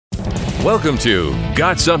Welcome to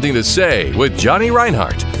Got Something to Say with Johnny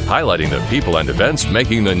Reinhardt, highlighting the people and events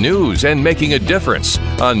making the news and making a difference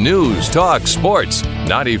on News Talk Sports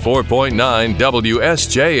 94.9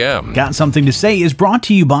 WSJM. Got Something to Say is brought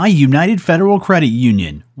to you by United Federal Credit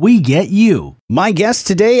Union. We get you. My guests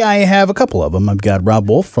today, I have a couple of them. I've got Rob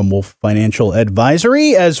Wolf from Wolf Financial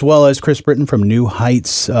Advisory, as well as Chris Britton from New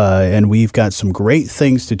Heights, and we've got some great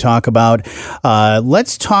things to talk about.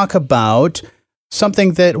 Let's talk about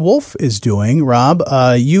something that Wolf is doing. Rob,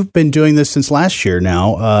 you've been doing this since last year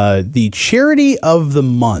now, the Charity of the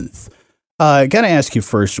Month. I got to ask you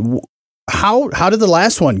first, how did the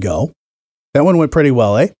last one go? That one went pretty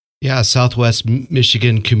well, eh? Yeah, Southwest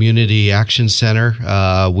Michigan Community Action Center.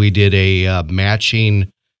 We did a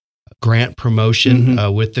matching grant promotion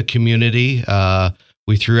with the community.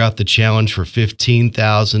 We threw out the challenge for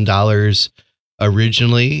 $15,000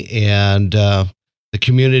 originally, and the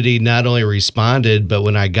community not only responded, but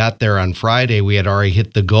when I got there on Friday, we had already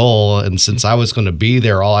hit the goal. And since I was going to be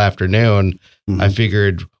there all afternoon, I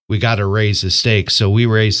figured we got to raise the stakes. So we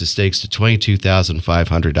raised the stakes to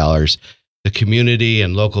 $22,500. The community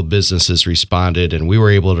and local businesses responded, and we were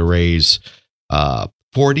able to raise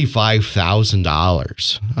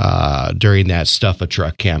 $45,000 during that Stuff a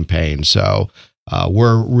Truck campaign. So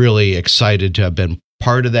we're really excited to have been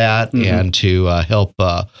part of that and to help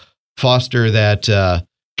foster that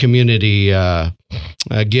community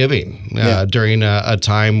giving during a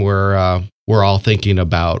time where we're all thinking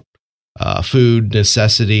about food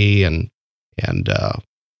necessity and the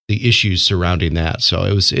issues surrounding that. So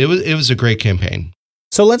it was a great campaign.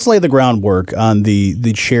 So let's lay the groundwork on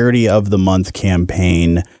the Charity of the Month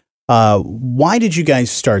campaign. Why did you guys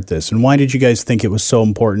start this, and why did you guys think it was so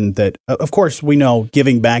important that, of course, we know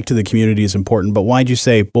giving back to the community is important, but why'd you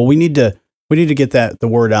say, well, we need to get the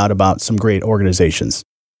word out about some great organizations?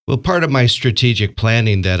 Well, part of my strategic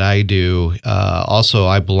planning that I do, also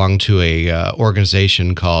I belong to a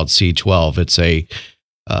organization called C12. It's a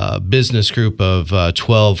business group of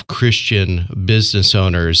 12 Christian business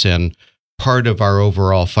owners, and part of our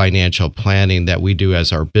overall financial planning that we do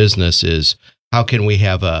as our business is how can we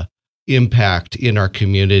have a impact in our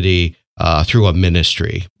community through a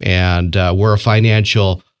ministry. And we're a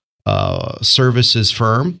financial services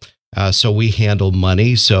firm, so we handle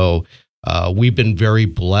money. So we've been very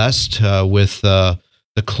blessed with the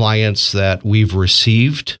clients that we've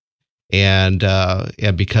received. And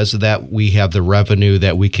because of that, we have the revenue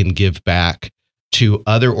that we can give back to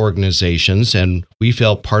other organizations. And we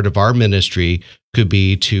felt part of our ministry could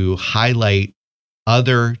be to highlight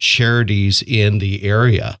other charities in the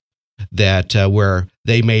area that where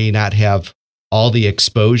they may not have all the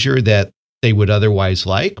exposure that they would otherwise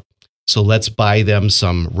like. So let's buy them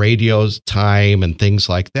some radio time and things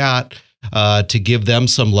like that to give them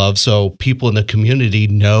some love so people in the community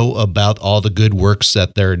know about all the good works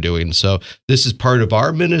that they're doing. So this is part of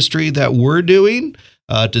our ministry that we're doing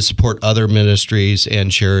to support other ministries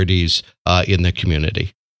and charities in the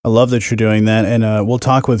community. I love that you're doing that. And we'll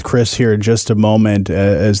talk with Chris here in just a moment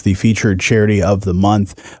as the featured Charity of the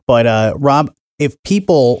Month. But Rob, if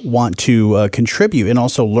people want to contribute and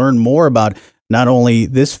also learn more about not only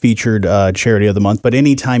this featured Charity of the Month, but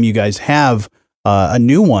anytime you guys have a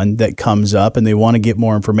new one that comes up and they want to get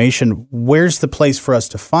more information, where's the place for us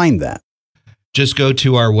to find that? Just go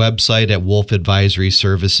to our website at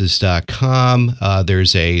wolfadvisoryservices.com.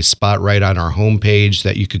 There's a spot right on our homepage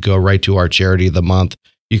that you could go right to our Charity of the Month.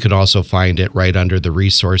 You can also find it right under the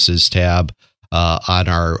resources tab on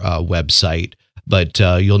our website. But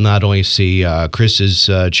you'll not only see Chris's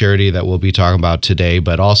charity that we'll be talking about today,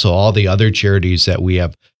 but also all the other charities that we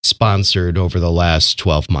have sponsored over the last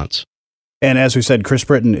 12 months. And as we said, Chris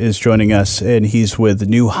Britton is joining us, and he's with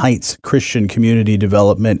New Heights Christian Community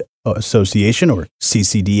Development Association, or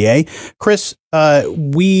CCDA. Chris,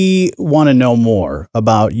 we want to know more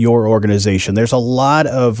about your organization. There's a lot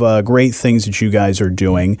of great things that you guys are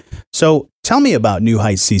doing. So tell me about New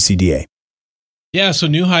Heights CCDA. Yeah, so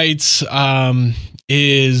New Heights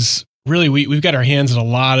is really, we've got our hands in a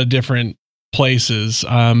lot of different places.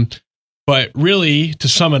 But really, to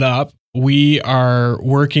sum it up, we are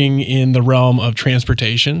working in the realm of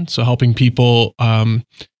transportation, so helping people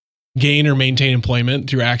gain or maintain employment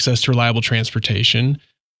through access to reliable transportation.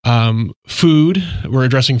 Food, we're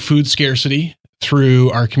addressing food scarcity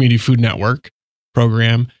through our Community Food Network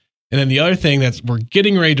program. And then the other thing that we're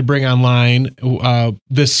getting ready to bring online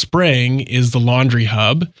this spring is the Laundry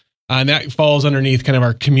Hub, and that falls underneath kind of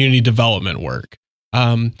our community development work.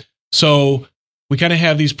 So we kind of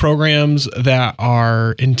have these programs that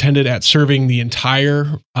are intended at serving the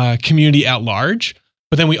entire community at large,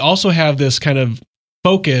 but then we also have this kind of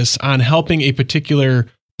focus on helping a particular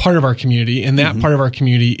part of our community, and that part of our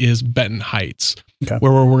community is Benton Heights,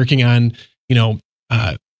 where we're working on,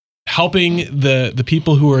 helping the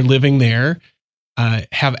people who are living there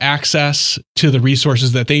have access to the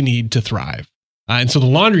resources that they need to thrive. And so the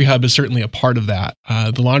Laundry Hub is certainly a part of that.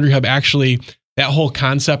 The Laundry Hub, actually, that whole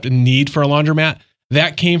concept and need for a laundromat,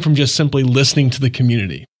 that came from just simply listening to the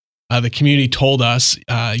community. The community told us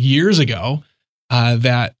years ago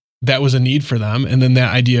that was a need for them. And then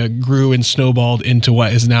that idea grew and snowballed into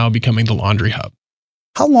what is now becoming the Laundry Hub.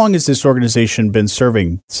 How long has this organization been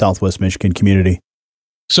serving Southwest Michigan community?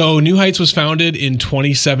 So New Heights was founded in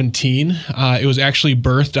 2017. It was actually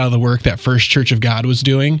birthed out of the work that First Church of God was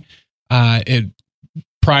doing.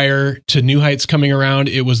 Prior to New Heights coming around,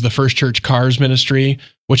 it was the First Church Cars Ministry,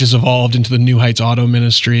 which has evolved into the New Heights Auto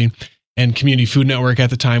Ministry. And Community Food Network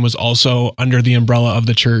at the time was also under the umbrella of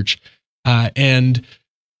the church. And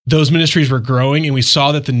those ministries were growing, and we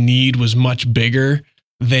saw that the need was much bigger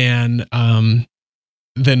than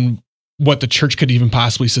what the church could even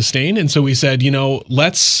possibly sustain. And so we said,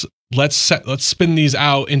 let's spin these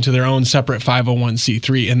out into their own separate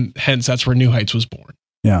 501c3, and hence that's where New Heights was born.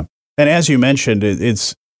 Yeah. And as you mentioned,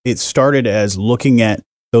 it started as looking at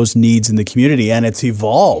those needs in the community, and it's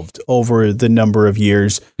evolved over the number of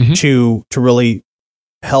years to really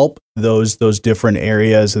help those different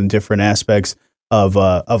areas and different aspects of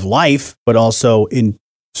life, but also in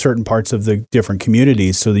certain parts of the different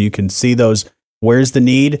communities, so that you can see those. Where's the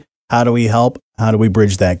need? How do we help? How do we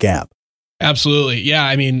bridge that gap? Absolutely. Yeah.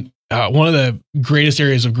 I mean, one of the greatest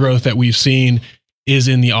areas of growth that we've seen is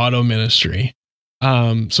in the auto ministry.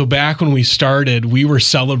 So back when we started, we were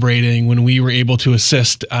celebrating when we were able to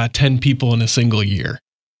assist 10 people in a single year.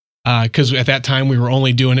 Because at that time, we were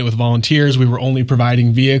only doing it with volunteers. We were only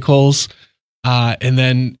providing vehicles.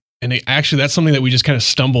 Actually, that's something that we just kind of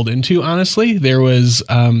stumbled into, honestly. There was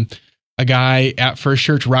a guy at First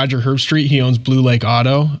Church, Roger Herbstreet. He owns Blue Lake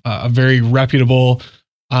Auto, a very reputable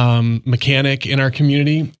mechanic in our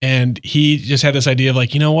community. And he just had this idea of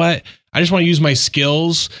like, you know what? I just want to use my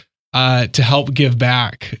skills to help give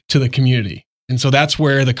back to the community. And so that's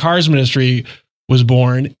where the Cars Ministry was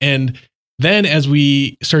born. And then as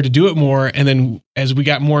we started to do it more, and then as we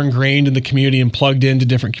got more ingrained in the community and plugged into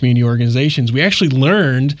different community organizations, we actually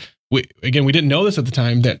learned, we didn't know this at the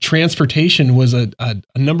time, that transportation was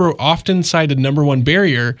often cited number one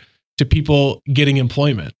barrier to people getting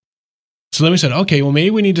employment. So then we said, okay, well, maybe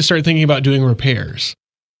we need to start thinking about doing repairs.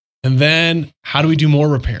 And then how do we do more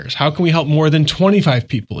repairs? How can we help more than 25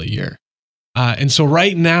 people a year? And so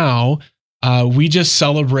right now, we just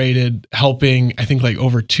celebrated helping, I think, like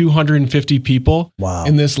over 250 people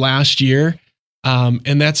in this last year.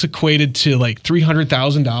 And that's equated to like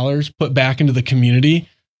 $300,000 put back into the community,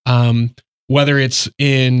 whether it's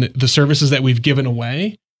in the services that we've given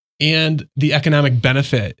away and the economic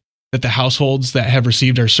benefit that the households that have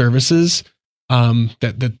received our services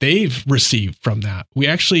that they've received from that. We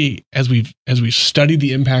actually, as we've studied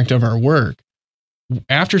the impact of our work,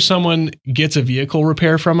 after someone gets a vehicle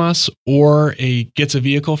repair from us or gets a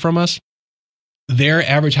vehicle from us, their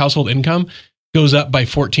average household income goes up by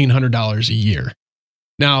 $1,400 a year.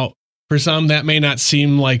 Now, for some, that may not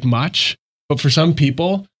seem like much, but for some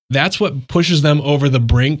people, that's what pushes them over the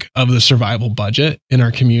brink of the survival budget in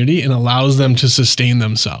our community and allows them to sustain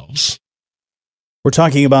themselves. We're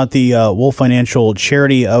talking about the Wolf Financial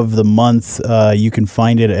Charity of the Month. You can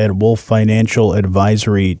find it at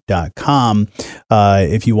wolffinancialadvisory.com.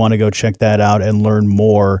 If you want to go check that out and learn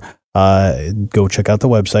more, go check out the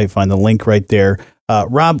website, find the link right there.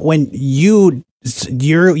 Rob, when you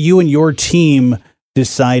and your team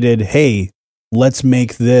decided, hey, let's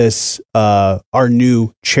make this our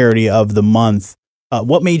new Charity of the Month,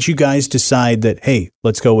 what made you guys decide that, hey,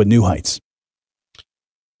 let's go with New Heights?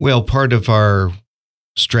 Well, part of our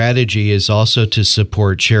strategy is also to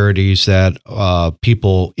support charities that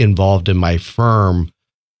people involved in my firm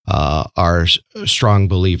are strong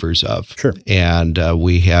believers of. Sure. And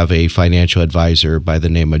we have a financial advisor by the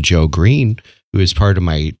name of Joe Green, who is part of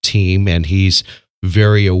my team, and he's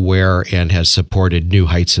very aware and has supported New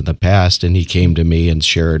Heights in the past. And he came to me and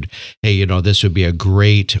shared, hey, this would be a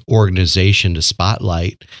great organization to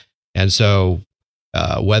spotlight. And so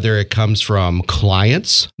whether it comes from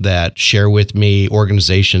clients that share with me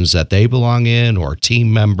organizations that they belong in or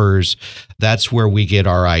team members, that's where we get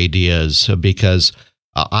our ideas, because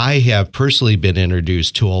I have personally been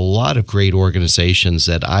introduced to a lot of great organizations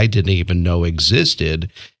that I didn't even know existed.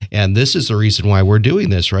 And this is the reason why we're doing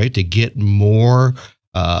this, right? To get more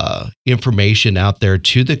information out there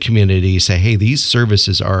to the community, say, hey, these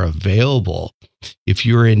services are available. If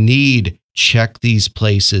you're in need, check these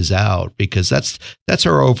places out, because that's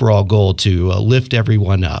our overall goal, to lift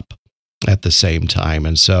everyone up at the same time.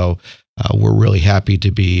 And so we're really happy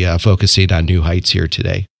to be focusing on New Heights here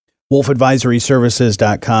today.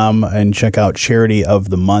 wolfadvisoryservices.com and check out Charity of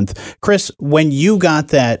the Month. Chris, when you got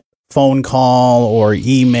that phone call or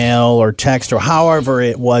email or text or however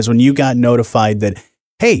it was, when you got notified that,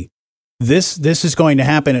 hey, this is going to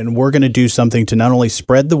happen and we're going to do something to not only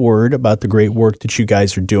spread the word about the great work that you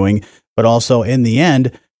guys are doing, but also in the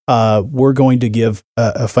end, we're going to give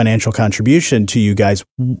a financial contribution to you guys.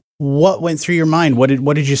 What went through your mind? What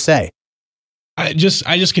did you say? I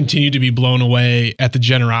just continue to be blown away at the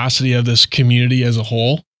generosity of this community as a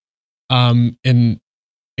whole. And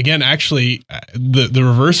again, actually, the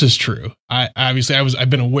reverse is true. I've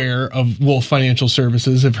been aware of Wolf Financial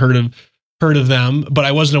Services, have heard of them, but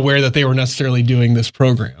I wasn't aware that they were necessarily doing this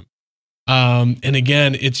program. And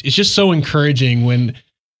again, it's just so encouraging when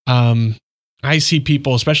I see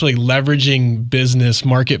people, especially leveraging business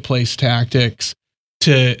marketplace tactics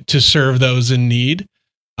to serve those in need.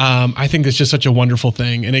 I think it's just such a wonderful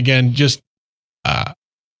thing. And again, just I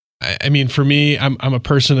mean, for me, I'm a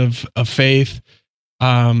person of faith.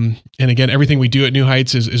 And again, everything we do at New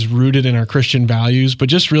Heights is rooted in our Christian values, but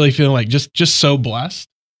just really feeling like just so blessed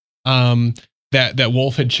that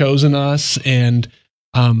Wolf had chosen us, and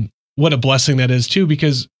what a blessing that is too,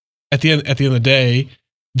 because at the end of the day,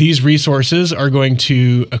 these resources are going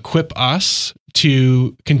to equip us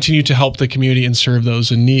to continue to help the community and serve those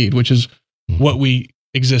in need, which is what we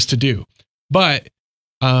exist to do. But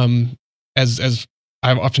as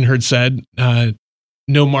I've often heard said,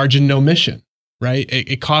 no margin, no mission, right?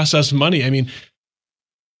 It costs us money. I mean,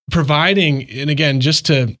 providing, and again, it's just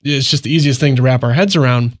the easiest thing to wrap our heads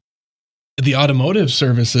around, the automotive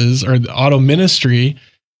services or the auto ministry.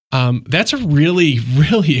 That's a really,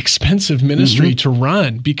 really expensive ministry to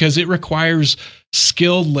run, because it requires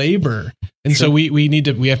skilled labor. And so we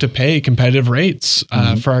have to pay competitive rates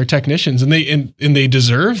for our technicians, and they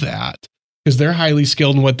deserve that, because they're highly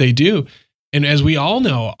skilled in what they do. And as we all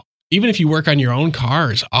know, even if you work on your own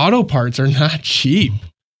cars, auto parts are not cheap.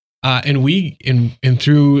 And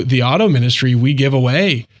through the auto ministry, we give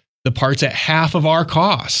away the parts at half of our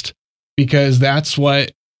cost, because that's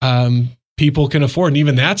what people can afford. And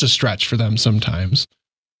even that's a stretch for them sometimes.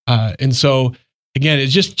 And so again,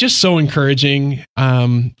 it's just so encouraging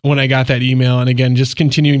when I got that email. And again, just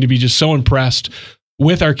continuing to be just so impressed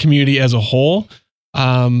with our community as a whole.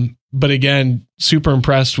 But again, super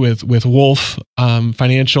impressed with Wolf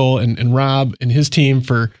Financial and Rob and his team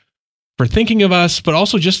for thinking of us, but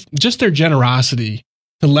also just their generosity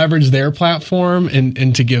to leverage their platform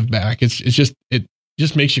and to give back. It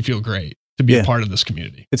just makes you feel great to be a part of this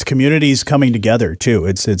community. It's communities coming together too.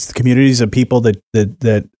 It's the communities of people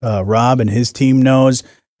that Rob and his team knows,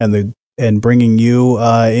 and bringing you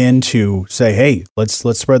in to say, hey, let's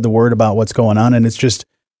spread the word about what's going on. And it's just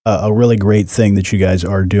a really great thing that you guys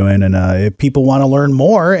are doing. And if people want to learn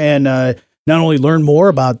more, and not only learn more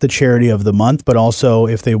about the Charity of the Month, but also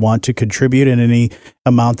if they want to contribute in any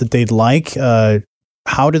amount that they'd like,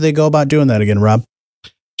 how do they go about doing that again, Rob?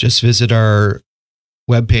 Just visit our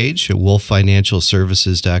webpage at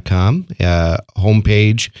wolffinancialservices.com.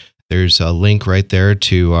 Homepage, there's a link right there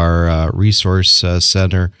to our resource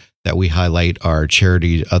center that we highlight our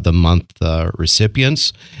Charity of the Month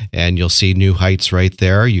recipients, and you'll see New Heights right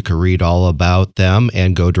there. You can read all about them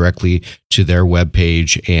and go directly to their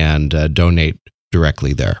webpage and donate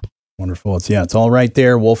directly there. Wonderful. It's all right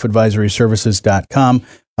there, wolffadvisoryservices.com.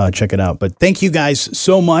 Check it out. But thank you guys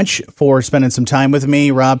so much for spending some time with me.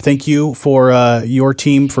 Rob, thank you for your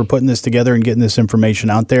team for putting this together and getting this information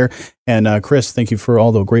out there. And Chris, thank you for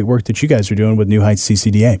all the great work that you guys are doing with New Heights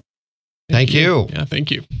CCDA. Thank you. Yeah, thank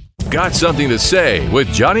you. Got something to say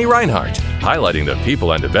with Johnny Reinhardt, highlighting the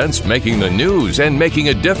people and events making the news and making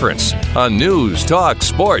a difference on News Talk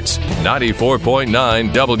Sports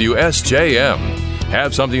 94.9 WSJM.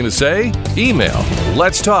 Have something to say? Email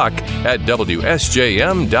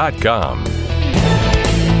letstalk@WSJM.com.